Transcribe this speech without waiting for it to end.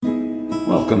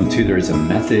Welcome to There is a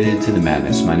Method to the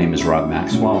Madness. My name is Rob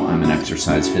Maxwell. I'm an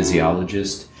exercise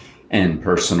physiologist and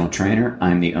personal trainer.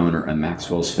 I'm the owner of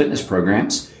Maxwell's Fitness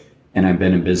Programs, and I've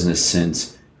been in business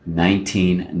since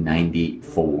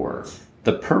 1994.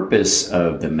 The purpose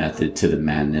of the Method to the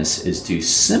Madness is to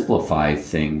simplify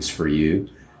things for you,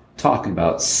 talk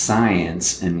about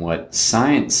science and what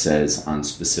science says on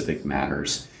specific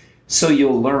matters. So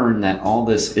you'll learn that all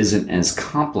this isn't as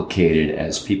complicated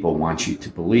as people want you to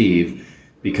believe,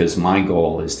 because my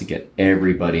goal is to get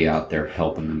everybody out there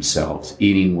helping themselves,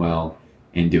 eating well,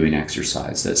 and doing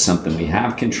exercise. That's something we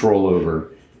have control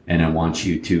over, and I want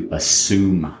you to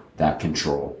assume that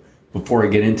control. Before I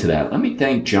get into that, let me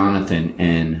thank Jonathan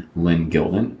and Lynn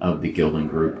Gilden of the Gilden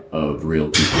Group of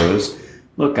Realty Pros.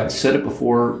 Look, I've said it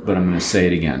before, but I'm going to say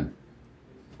it again.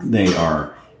 They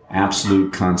are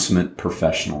absolute consummate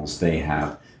professionals. They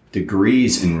have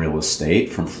degrees in real estate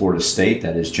from Florida State.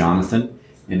 That is Jonathan,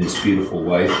 and his beautiful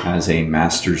wife has a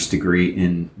master's degree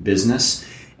in business.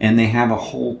 And they have a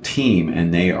whole team,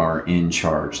 and they are in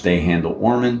charge. They handle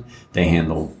Orman, they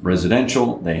handle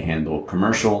residential, they handle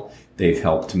commercial. They've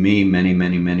helped me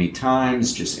many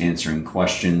times just answering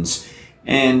questions.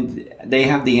 And they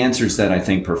have the answers that I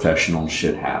think professionals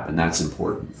should have. And that's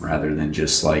important, rather than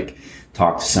just like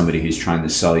talk to somebody who's trying to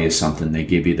sell you something. They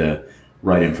give you the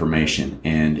right information.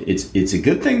 And it's a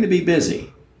good thing to be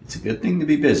busy. It's a good thing to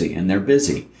be busy. And they're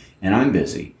busy. And I'm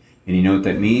busy. And you know what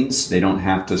that means? They don't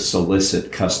have to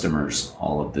solicit customers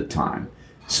all of the time.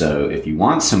 So if you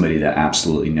want somebody that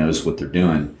absolutely knows what they're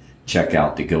doing, check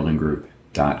out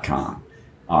thegildengroup.com.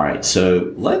 All right,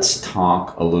 so let's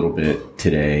talk a little bit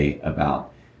today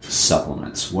about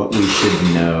supplements, what we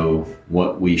should know,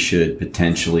 what we should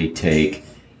potentially take,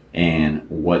 and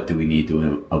what do we need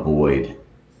to avoid,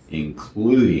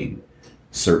 including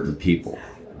certain people.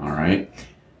 All right.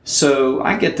 So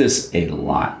I get this a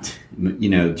lot. You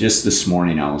know, just this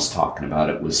morning I was talking about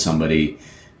it with somebody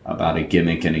about a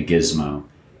gimmick and a gizmo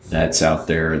that's out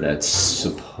there that's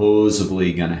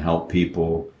supposedly going to help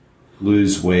people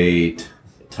lose weight,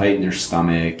 tighten their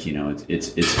stomach. You know,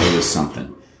 it's always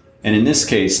something. And in this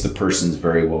case, the person's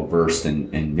very well versed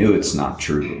and knew it's not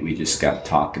true, but we just got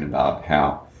talking about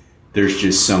how there's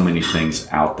just so many things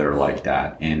out there like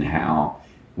that, and how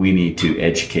we need to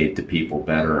educate the people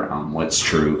better on what's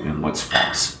true and what's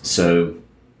false. So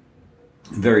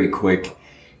very quick,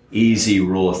 easy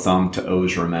rule of thumb to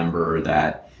always remember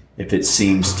that if it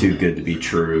seems too good to be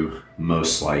true,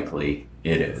 most likely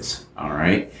it is. All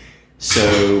right.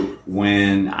 So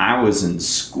when I was in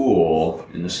school,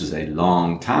 and this was a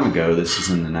long time ago, this was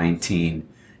in the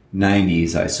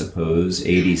 1990s, I suppose,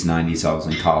 80s, 90s, I was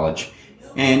in college.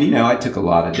 And, you know, I took a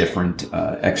lot of different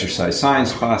exercise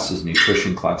science classes,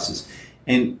 nutrition classes,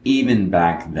 and even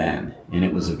back then, and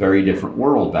it was a very different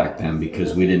world back then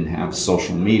because we didn't have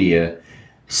social media.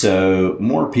 So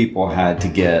more people had to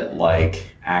get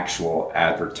like actual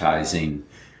advertising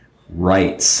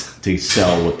rights to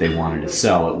sell what they wanted to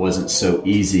sell. It wasn't so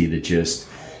easy to just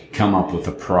come up with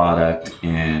a product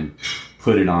and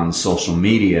put it on social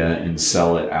media and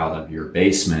sell it out of your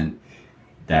basement,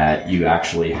 that you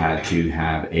actually had to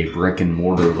have a brick and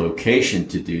mortar location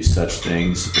to do such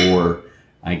things. Or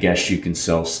I guess you can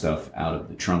sell stuff out of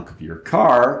the trunk of your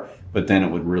car, but then it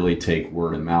would really take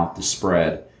word of mouth to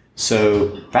spread.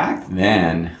 So back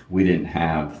then, we didn't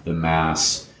have the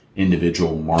mass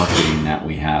individual marketing that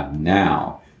we have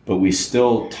now, but we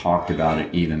still talked about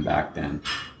it even back then.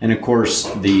 And of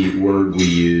course, the word we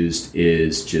used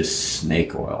is just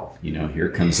snake oil. You know, here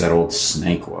comes that old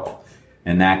snake oil.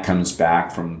 And that comes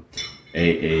back from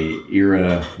a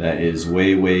era that is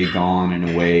way gone in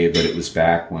a way, but it was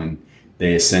back when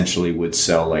they essentially would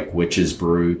sell like witch's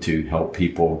brew to help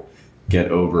people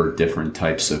get over different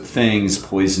types of things,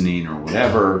 poisoning or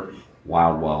whatever.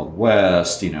 Wild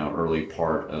West, you know, early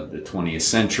part of the 20th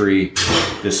century,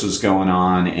 this was going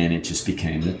on, and it just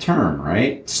became the term,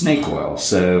 right? Snake oil.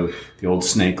 So the old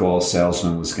snake oil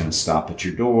salesman was going to stop at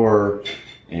your door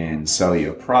and sell you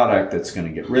a product that's going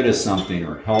to get rid of something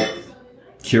or help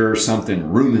cure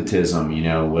something, rheumatism, you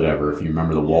know, whatever. If you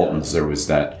remember the Waltons, there was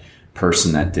that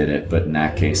person that did it, but in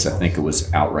that case, I think it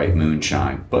was outright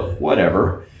moonshine. But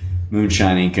whatever,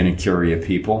 moonshine ain't going to cure you,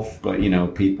 people. But, you know,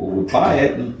 people would buy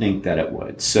it and think that it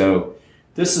would. So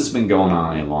this has been going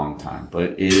on a long time,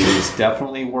 but it is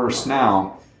definitely worse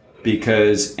now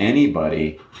because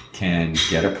anybody can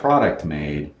get a product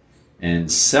made and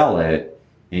sell it,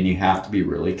 and you have to be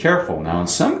really careful. Now, in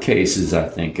some cases, I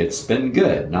think it's been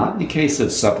good. Not in the case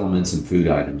of supplements and food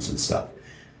items and stuff.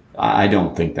 I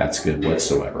don't think that's good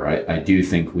whatsoever. I do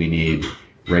think we need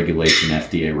regulation,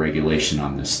 FDA regulation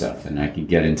on this stuff, and I can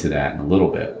get into that in a little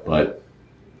bit. But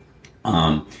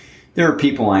There are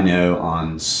people I know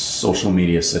on social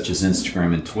media such as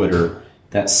Instagram and Twitter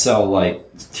that sell like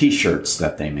t-shirts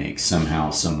that they make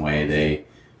somehow, some way. They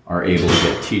are able to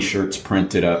get t-shirts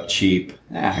printed up cheap.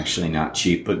 Actually not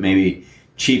cheap, but maybe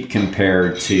cheap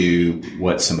compared to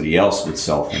what somebody else would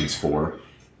sell things for.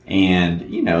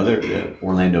 And, you know, the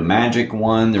Orlando Magic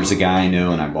one, there's a guy I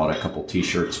know, and I bought a couple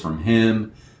t-shirts from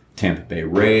him. Tampa Bay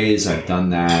Rays, I've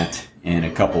done that, and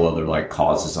a couple other like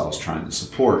causes I was trying to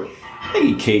support. I think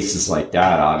in cases like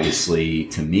that, obviously,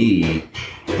 to me,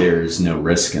 there's no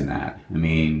risk in that. I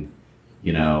mean,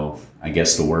 you know, I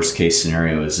guess the worst case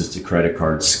scenario is it's a credit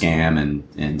card scam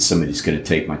and somebody's going to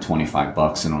take my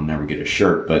 $25 and I'll never get a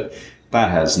shirt. But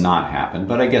that has not happened,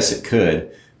 but I guess it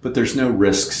could. But there's no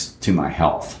risks to my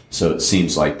health. So it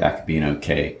seems like that could be an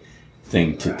okay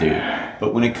thing to do.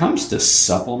 But when it comes to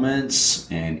supplements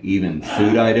and even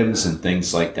food items and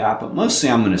things like that, but mostly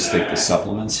I'm going to stick to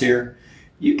supplements here,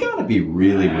 you got to be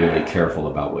really, really careful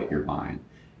about what you're buying.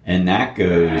 And that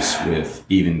goes with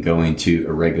even going to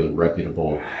a regular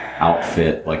reputable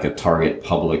outfit like a Target,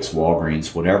 Publix,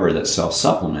 Walgreens, whatever that sells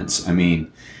supplements. I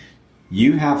mean,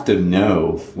 you have to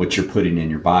know what you're putting in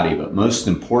your body, but most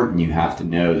important, you have to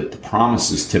know that the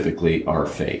promises typically are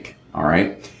fake. All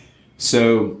right.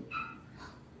 So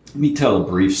let me tell a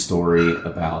brief story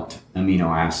about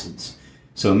amino acids.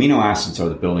 So amino acids are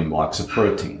the building blocks of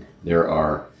protein. There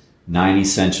are 9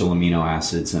 essential amino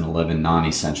acids and 11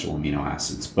 non-essential amino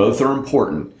acids. Both are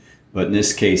important, but in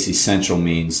this case, essential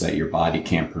means that your body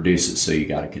can't produce it, so you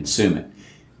got to consume it.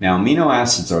 Now, amino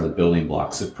acids are the building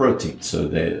blocks of protein.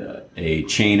 So a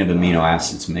chain of amino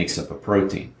acids makes up a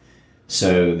protein.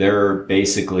 So they're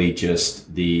basically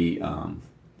just the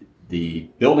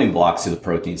building blocks of the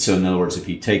protein. So in other words, if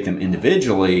you take them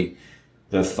individually,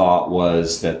 the thought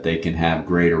was that they can have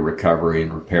greater recovery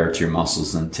and repair to your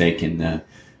muscles than taking the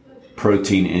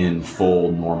protein in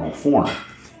full normal form.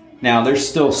 Now, they're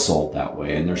still sold that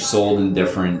way, and they're sold in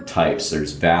different types.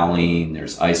 There's valine,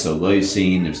 there's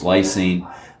isoleucine, there's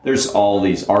lysine, there's all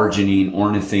these arginine,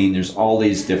 ornithine, there's all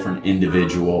these different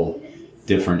individual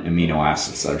different amino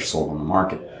acids that are sold on the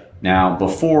market. Now,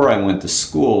 before I went to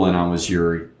school and I was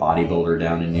your bodybuilder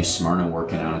down in New Smyrna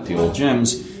working out at the old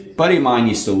gyms, a buddy of mine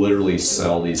used to literally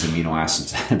sell these amino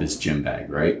acids out of his gym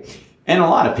bag, right? And a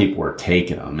lot of people were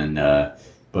taking them,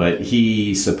 but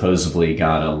he supposedly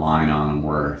got a line on them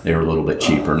where they were a little bit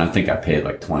cheaper. And I think I paid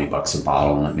like $20 a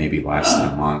bottle and it maybe lasted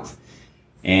a month.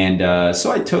 And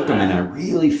so I took them and I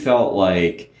really felt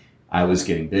like I was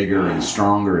getting bigger and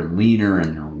stronger and leaner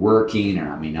and they're working. And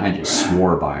I mean, I just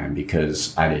swore by them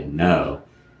because I didn't know.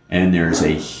 And there's a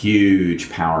huge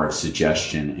power of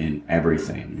suggestion in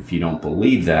everything. If you don't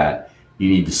believe that, you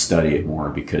need to study it more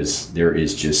because there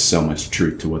is just so much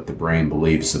truth to what the brain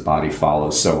believes the body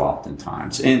follows so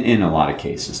oftentimes. In a lot of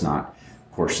cases, not,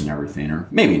 of course, in everything, or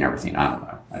maybe in everything. I don't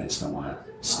know. I just don't want to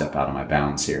step out of my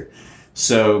bounds here.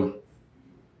 So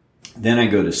then I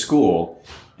go to school,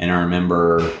 and I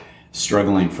remember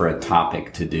struggling for a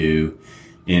topic to do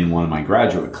in one of my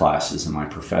graduate classes, and my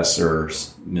professor,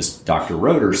 Miss Dr.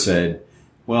 Roeder, said,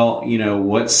 well, you know,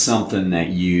 what's something that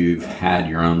you've had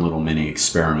your own little mini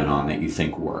experiment on that you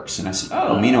think works? And I said,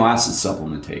 oh, amino acid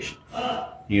supplementation.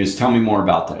 He goes, tell me more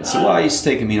about that. I said, well, I used to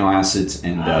take amino acids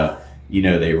and, you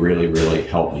know, they really, really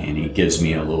help me. And he gives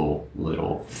me a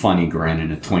little funny grin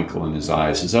and a twinkle in his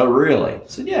eyes. He says, oh, really? I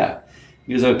said, yeah.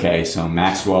 He goes, okay, so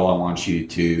Maxwell, I want you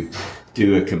to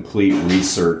do a complete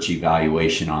research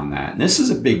evaluation on that. And this is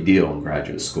a big deal in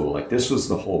graduate school. Like, this was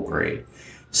the whole grade.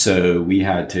 So we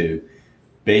had to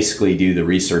basically do the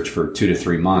research for 2 to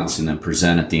 3 months and then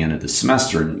present at the end of the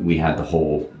semester. And we had the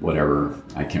whole, whatever,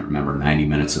 I can't remember, 90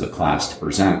 minutes of the class to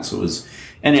present. So it was,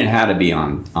 and it had to be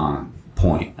on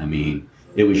point. I mean,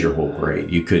 it was your whole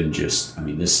grade. You couldn't just, I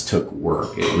mean, this took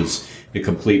work. It was a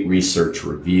complete research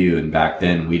review. And back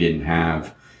then we didn't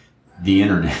have the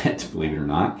internet, believe it or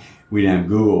not. We didn't have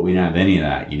Google. We didn't have any of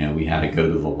that. You know, we had to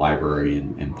go to the library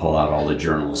and pull out all the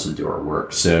journals and do our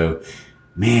work. So,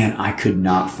 man, I could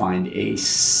not find a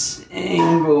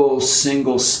single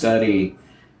study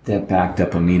that backed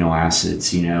up amino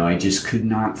acids. You know, I just could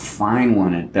not find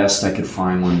one. At best, I could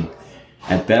find one.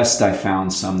 At best, I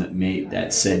found some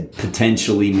that said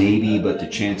potentially maybe, but the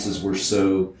chances were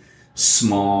so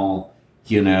small.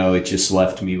 You know, it just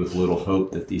left me with little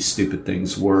hope that these stupid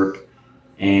things work.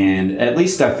 And at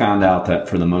least I found out that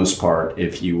for the most part,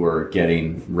 if you were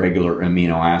getting regular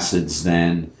amino acids,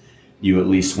 then you at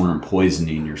least weren't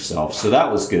poisoning yourself. So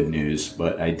that was good news,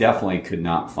 but I definitely could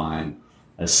not find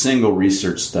a single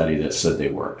research study that said they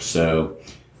work. So,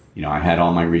 you know, I had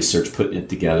all my research, putting it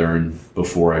together, and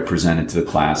before I presented to the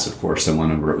class, of course, I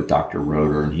went over it with Dr.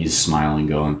 Roeder, and he's smiling,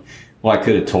 going, well, I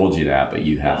could have told you that, but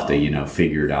you have to,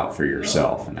 figure it out for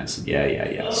yourself. And I said,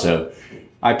 yeah. So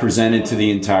I presented to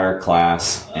the entire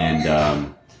class,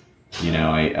 and,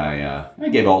 I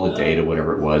gave all the data,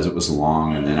 whatever it was. It was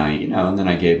long. And then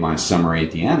I gave my summary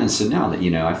at the end and said, now that,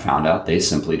 I found out they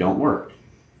simply don't work.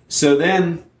 So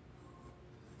then,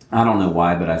 I don't know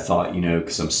why, but I thought,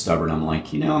 because I'm stubborn, I'm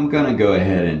like, I'm going to go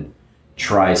ahead and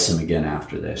try some again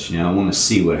after this. I want to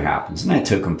see what happens. And I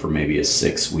took them for maybe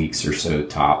 6 weeks or so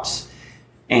tops,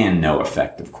 and no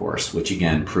effect, of course, which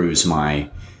again proves my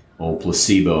old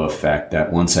placebo effect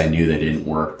that once I knew they didn't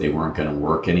work, they weren't going to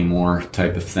work anymore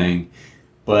type of thing.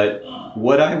 But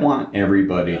what I want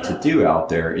everybody to do out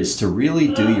there is to really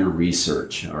do your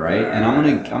research, all right? And I'm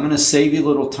going to save you a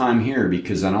little time here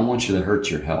because I don't want you to hurt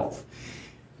your health.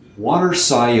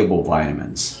 Water-soluble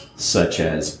vitamins, such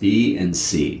as B and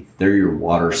C, they're your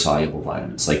water-soluble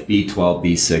vitamins, like B12,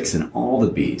 B6, and all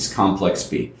the Bs, complex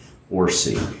B or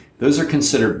C. Those are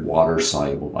considered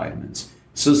water-soluble vitamins.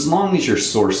 So as long as your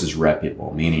source is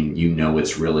reputable, meaning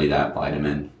it's really that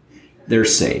vitamin, they're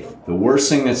safe. The worst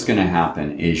thing that's going to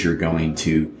happen is you're going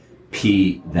to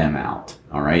pee them out,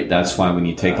 all right? That's why when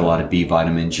you take a lot of B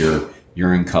vitamins, your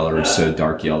urine color is so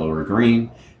dark yellow or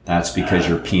green. That's because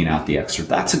you're peeing out the extra.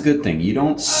 That's a good thing. You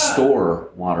don't store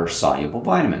water-soluble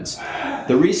vitamins.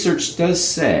 The research does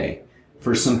say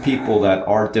for some people that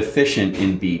are deficient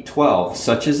in B12,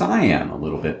 such as I am a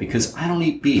little bit, because I don't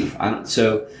eat beef.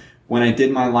 So when I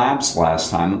did my labs last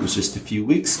time, it was just a few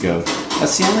weeks ago,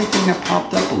 that's the only thing that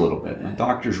popped up a little bit. My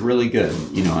doctor's really good.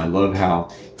 I love how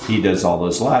he does all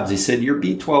those labs. He said, your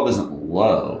B12 isn't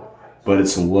low, but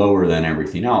it's lower than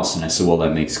everything else. And I said, well,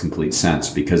 that makes complete sense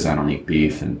because I don't eat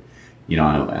beef. And,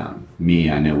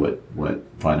 I know what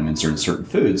vitamins are in certain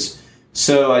foods.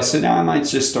 So I said, I might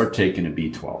just start taking a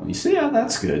B12. And he said, yeah,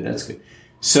 that's good.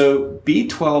 So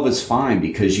B12 is fine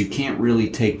because you can't really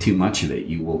take too much of it.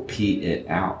 You will pee it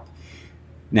out.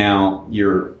 Now,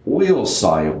 your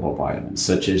oil-soluble vitamins,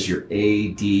 such as your A,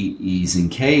 D, E's,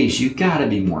 and K's, you got to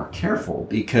be more careful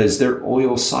because they're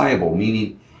oil-soluble,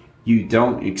 meaning you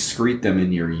don't excrete them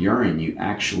in your urine. You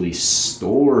actually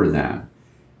store them.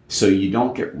 So you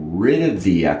don't get rid of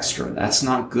the extra. That's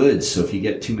not good. So if you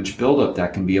get too much buildup,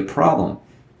 that can be a problem.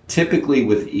 Typically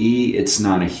with E, it's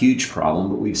not a huge problem,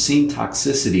 but we've seen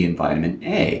toxicity in vitamin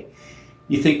A.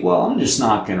 You think, well, I'm just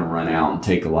not going to run out and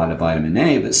take a lot of vitamin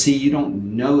A. But see, you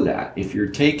don't know that. If you're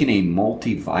taking a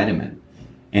multivitamin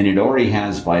and it already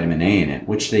has vitamin A in it,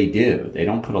 which they do. They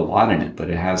don't put a lot in it, but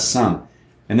it has some.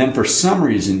 And then for some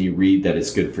reason you read that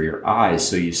it's good for your eyes,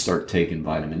 so you start taking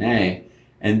vitamin A.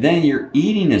 And then you're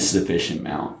eating a sufficient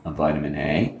amount of vitamin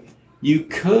A. You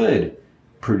could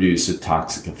produce a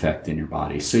toxic effect in your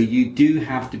body. So you do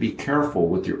have to be careful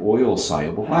with your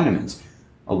oil-soluble vitamins.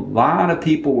 A lot of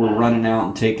people were running out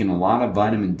and taking a lot of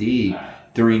vitamin D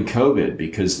during COVID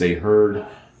because they heard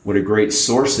what a great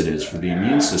source it is for the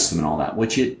immune system and all that,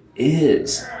 which it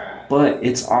is. But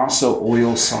it's also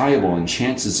oil-soluble, and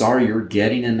chances are you're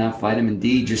getting enough vitamin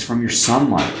D just from your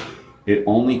sunlight. It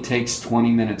only takes 20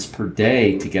 minutes per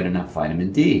day to get enough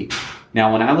vitamin D.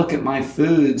 Now, when I look at my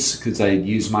foods, because I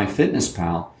use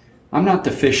MyFitnessPal, I'm not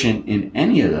deficient in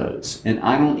any of those, and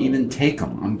I don't even take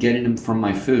them. I'm getting them from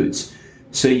my foods.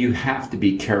 So you have to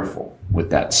be careful with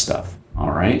that stuff,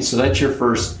 all right? So that's your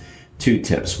first 2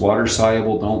 tips.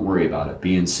 Water-soluble, don't worry about it,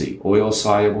 B and C.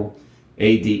 Oil-soluble,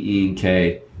 A, D, E, and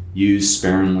K, use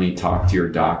sparingly, talk to your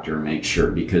doctor, make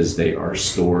sure, because they are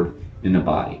stored in the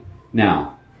body.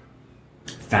 Now,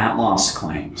 fat loss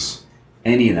claims,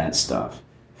 any of that stuff,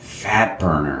 fat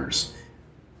burners,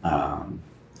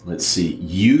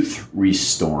 youth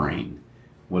restoring.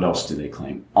 What else do they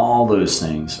claim? All those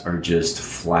things are just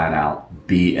flat out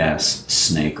BS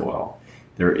snake oil.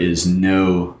 There is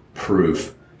no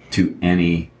proof to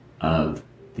any of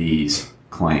these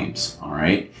claims, all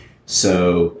right?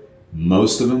 So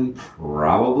most of them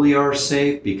probably are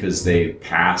safe because they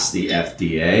passed the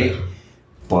FDA,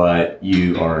 but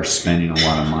you are spending a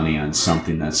lot of money on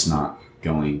something that's not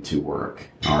going to work.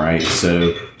 All right.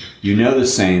 So the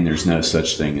saying, there's no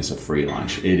such thing as a free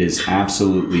lunch. It is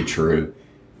absolutely true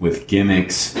with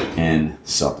gimmicks and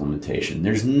supplementation.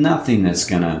 There's nothing that's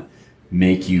going to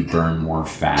make you burn more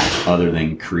fat other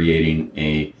than creating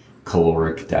a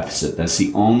caloric deficit. That's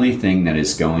the only thing that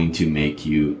is going to make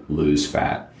you lose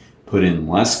fat. Put in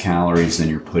less calories than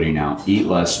you're putting out. Eat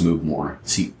less, move more.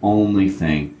 It's the only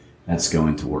thing that's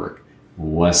going to work.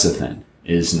 Lecithin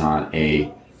is not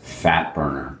a fat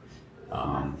burner.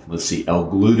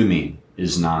 L-glutamine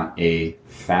is not a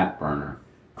fat burner.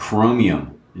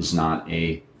 Chromium is not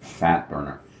a fat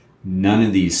burner. None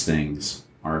of these things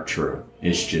are true.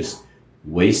 It's just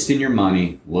wasting your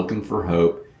money, looking for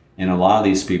hope, And a lot of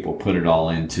these people put it all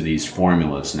into these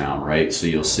formulas now, right? So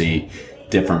you'll see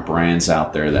different brands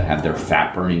out there that have their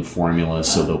fat burning formulas.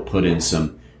 So they'll put in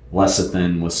some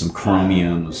lecithin with some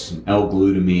chromium, with some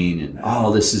L-glutamine,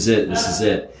 and this is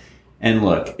it. And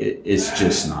look, it's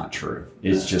just not true.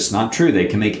 It's just not true. They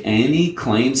can make any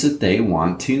claims that they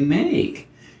want to make.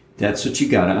 That's what you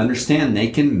got to understand. They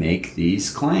can make these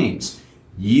claims.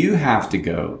 You have to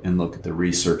go and look at the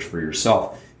research for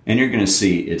yourself, and you're going to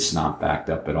see it's not backed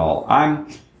up at all. I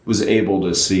was able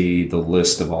to see the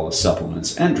list of all the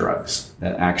supplements and drugs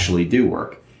that actually do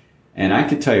work. And I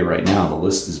can tell you right now, the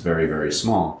list is very, very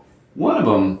small. One of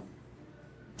them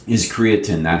is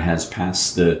creatine. That has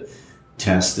passed the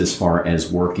test as far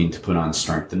as working to put on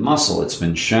strength and muscle. It's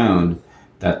been shown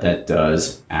that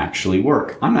does actually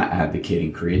work. I'm not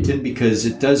advocating creatine because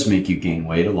it does make you gain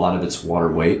weight. A lot of it's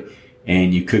water weight,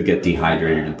 and you could get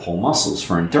dehydrated and pull muscles.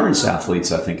 For endurance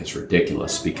athletes, I think it's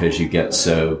ridiculous because you get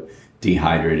so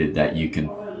dehydrated that you can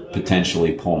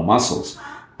potentially pull muscles.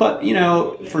 But,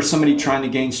 for somebody trying to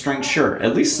gain strength, sure,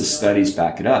 at least the studies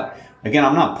back it up. Again,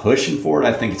 I'm not pushing for it.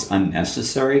 I think it's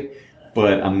unnecessary,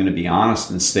 but I'm going to be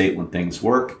honest and state when things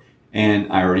work.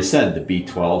 And I already said the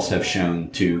B12s have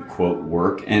shown to, quote,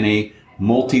 work, and a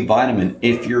multivitamin,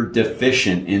 if you're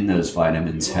deficient in those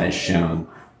vitamins, has shown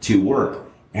to work.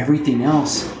 Everything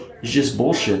else is just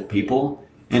bullshit, people.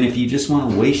 And if you just want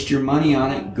to waste your money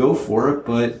on it, go for it.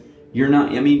 But you're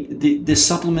not, the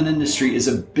supplement industry is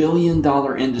 $1 billion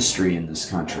industry in this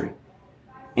country.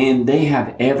 And they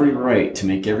have every right to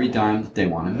make every dime that they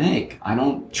want to make. I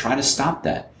don't try to stop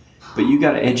that. But you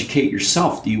got to educate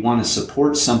yourself. Do you want to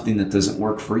support something that doesn't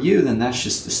work for you? Then that's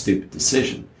just a stupid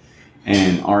decision.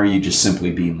 And are you just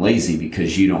simply being lazy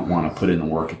because you don't want to put in the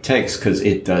work it takes? Because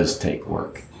it does take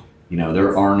work.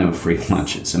 There are no free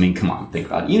lunches. Come on, think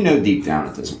about it. Deep down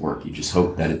it doesn't work. You just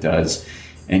hope that it does.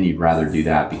 And you'd rather do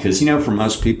that because, for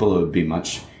most people, it would be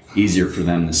much easier for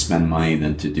them to spend money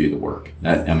than to do the work.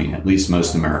 At least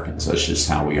most Americans, that's just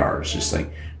how we are. It's just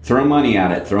like, throw money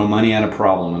at a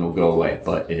problem and it'll go away.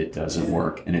 But it doesn't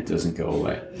work and it doesn't go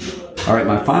away. All right,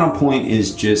 my final point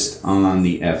is just on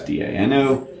the FDA. I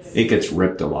know it gets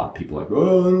ripped a lot. People are like, I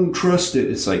don't trust it.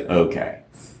 It's like, okay,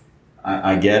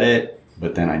 I get it,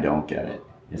 but then I don't get it.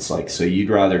 It's like, so you'd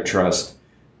rather trust,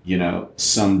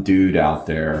 some dude out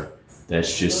there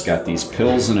that's just got these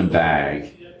pills in a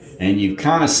bag, and you've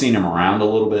kind of seen him around a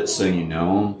little bit, so you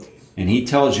know him, and he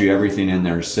tells you everything in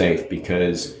there is safe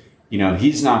because,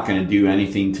 he's not going to do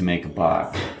anything to make a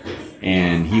buck,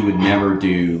 and he would never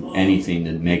do anything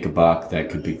to make a buck that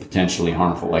could be potentially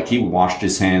harmful. Like, he washed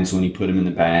his hands when he put them in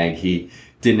the bag. He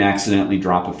didn't accidentally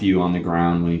drop a few on the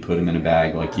ground when he put them in a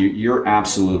bag. Like, you're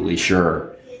absolutely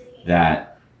sure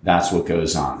that that's what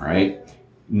goes on, right?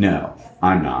 No,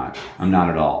 I'm not. I'm not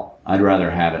at all. I'd rather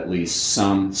have at least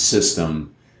some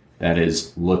system that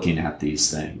is looking at these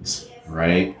things,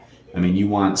 right? You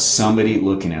want somebody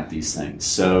looking at these things.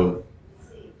 So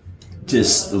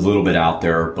just a little bit out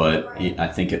there, but I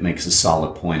think it makes a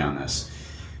solid point on this.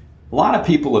 A lot of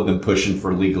people have been pushing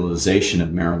for legalization of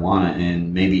marijuana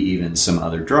and maybe even some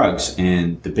other drugs.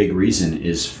 And the big reason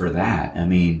is for that.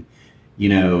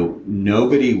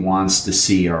 Nobody wants to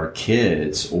see our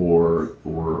kids or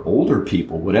older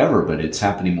people, whatever, but it's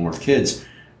happening more with kids,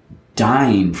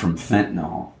 dying from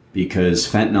fentanyl because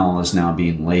fentanyl is now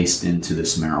being laced into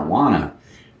this marijuana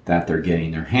that they're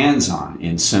getting their hands on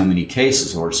in so many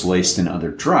cases, or it's laced in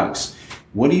other drugs.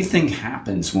 What do you think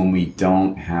happens when we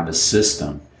don't have a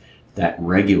system that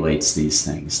regulates these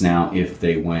things? Now, if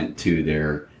they went to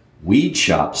their weed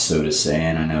shops, so to say,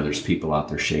 and I know there's people out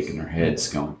there shaking their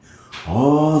heads going,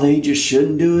 oh, they just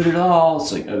shouldn't do it at all.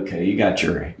 It's like, okay, you got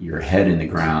your head in the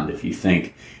ground if you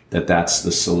think that that's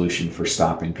the solution for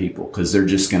stopping people, because they're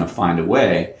just going to find a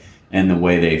way, and the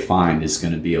way they find is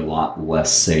going to be a lot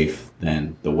less safe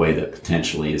than the way that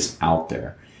potentially is out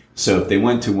there. So if they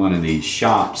went to one of these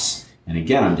shops, and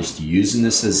again, I'm just using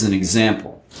this as an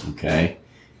example, okay?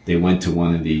 They went to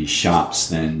one of these shops,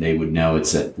 then they would know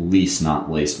it's at least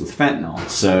not laced with fentanyl.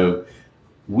 So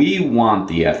we want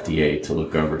the FDA to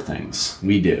look over things.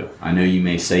 We do. I know you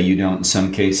may say you don't in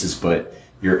some cases, but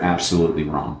you're absolutely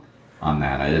wrong on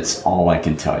that. That's all I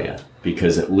can tell you,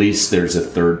 because at least there's a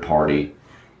third party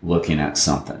looking at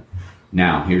something.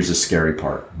 Now, here's the scary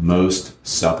part. Most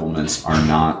supplements are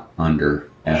not under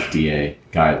FDA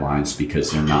guidelines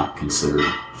because they're not considered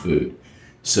food.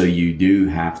 So you do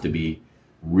have to be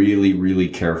really, really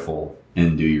careful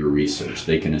and do your research.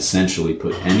 They can essentially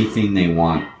put anything they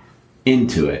want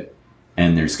into it,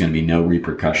 and there's going to be no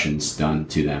repercussions done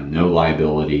to them, no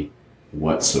liability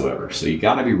whatsoever. So you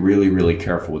got to be really, really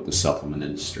careful with the supplement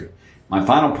industry. My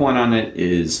final point on it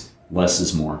is less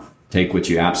is more. Take what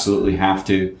you absolutely have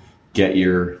to. Get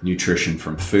your nutrition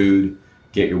from food.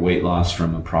 Get your weight loss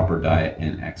from a proper diet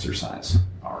and exercise.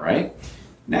 All right.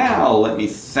 Now let me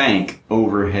thank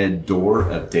Overhead Door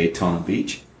of Daytona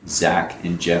Beach. Zach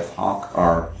and Jeff Hawk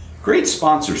are great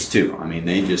sponsors too. I mean,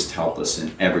 they just help us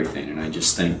in everything. And I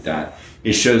just think that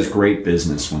it shows great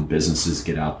business when businesses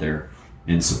get out there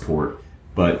and support.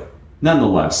 But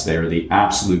nonetheless, they are the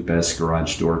absolute best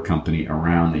garage door company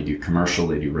around. They do commercial,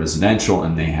 they do residential,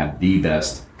 and they have the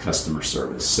best customer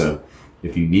service. So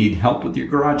if you need help with your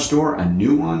garage door, a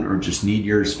new one, or just need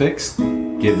yours fixed,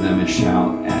 give them a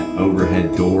shout at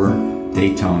Overhead Door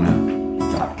Daytona